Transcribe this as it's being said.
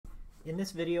In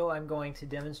this video, I'm going to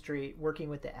demonstrate working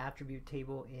with the attribute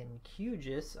table in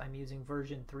QGIS. I'm using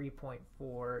version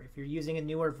 3.4. If you're using a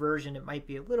newer version, it might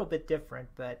be a little bit different,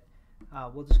 but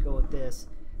we'll just go with this.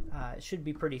 It should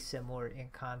be pretty similar in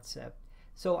concept.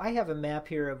 So I have a map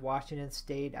here of Washington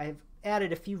State. I've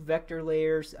added a few vector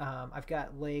layers. I've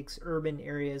got lakes, urban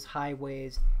areas,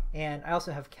 highways, and I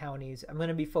also have counties. I'm going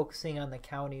to be focusing on the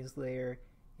counties layer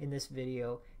in this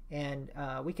video. And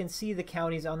we can see the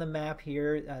counties on the map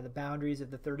here, the boundaries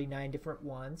of the 39 different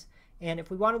ones. And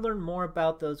if we want to learn more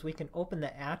about those, we can open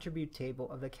the attribute table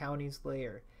of the counties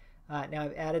layer. Now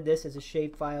I've added this as a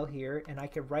shapefile here, and I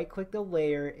can right click the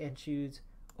layer and choose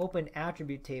open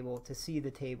attribute table to see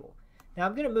the table. Now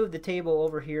I'm going to move the table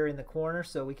over here in the corner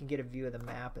so we can get a view of the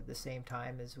map at the same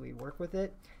time as we work with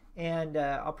it. And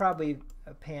I'll probably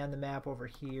pan the map over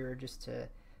here just to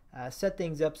set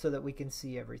things up so that we can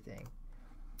see everything.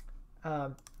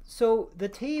 So the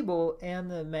table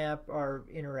and the map are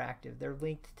interactive. They're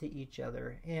linked to each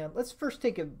other. And let's first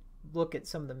take a look at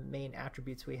some of the main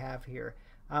attributes we have here.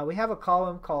 We have a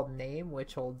column called name,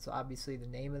 which holds obviously the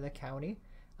name of the county.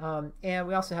 And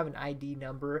we also have an ID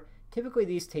number. Typically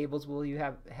these tables will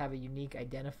have a unique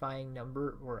identifying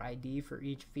number or ID for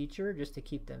each feature just to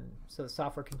keep them, so the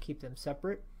software can keep them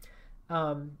separate.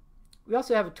 We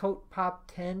also have a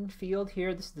top 10 field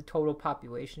here. This is the total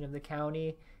population of the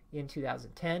county in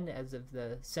 2010 as of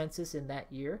the census in that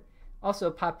year.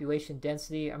 Also population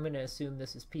density. I'm going to assume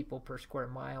this is people per square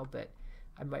mile, but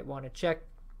I might want to check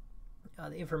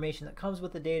the information that comes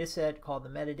with the data set called the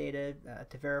metadata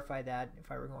to verify that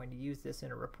if I were going to use this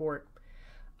in a report.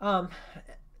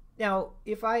 Now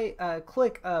if I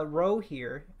click a row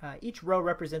here, each row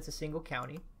represents a single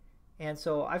county, and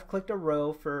so I've clicked a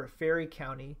row for Ferry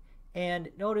County, and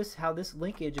notice how this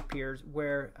linkage appears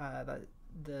where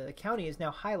the county is now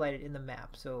highlighted in the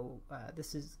map. So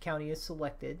this county is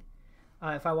selected.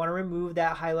 If I want to remove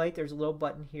that highlight, there's a little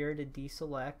button here to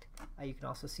deselect. You can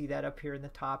also see that up here in the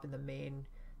top in the main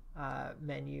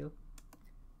menu.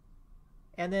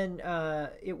 And then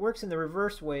it works in the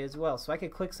reverse way as well. So I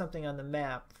could click something on the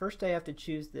map. First I have to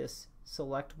choose this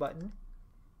select button,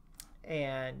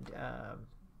 and I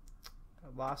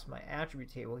lost my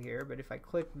attribute table here, but if I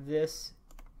click this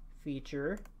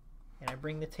feature and I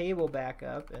bring the table back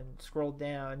up and scroll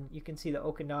down, you can see the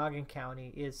Okanagan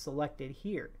County is selected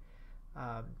here.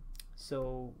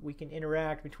 So we can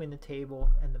interact between the table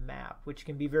and the map, which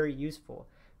can be very useful.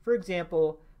 For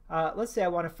example, let's say I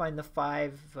want to find the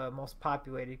 5 most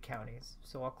populated counties.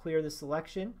 So I'll clear the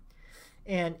selection,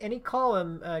 and any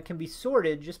column can be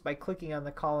sorted just by clicking on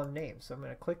the column name. So I'm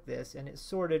going to click this, and it's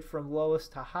sorted from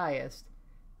lowest to highest.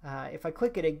 If I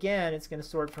click it again, it's going to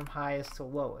sort from highest to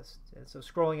lowest. And so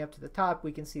scrolling up to the top,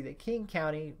 we can see that King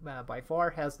County by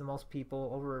far has the most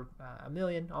people, over 1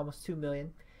 million, almost 2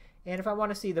 million. And if I want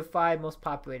to see the 5 most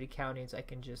populated counties, I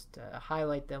can just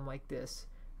highlight them like this.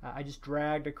 I just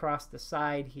dragged across the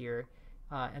side here,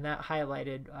 and that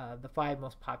highlighted the 5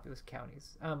 most populous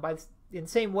counties. In the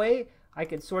same way, I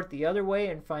could sort the other way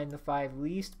and find the 5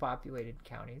 least populated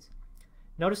counties.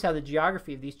 Notice how the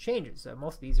geography of these changes.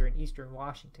 Most of these are in eastern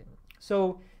Washington.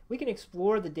 So we can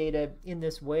explore the data in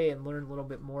this way and learn a little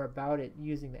bit more about it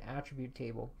using the attribute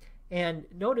table. And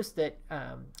notice that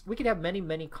we could have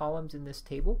many columns in this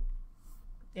table.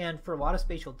 And for a lot of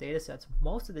spatial data sets,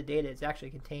 most of the data is actually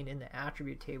contained in the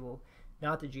attribute table,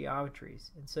 not the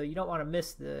geometries. And so you don't want to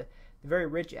miss the very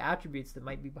rich attributes that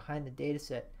might be behind the data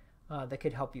set that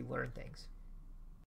could help you learn things.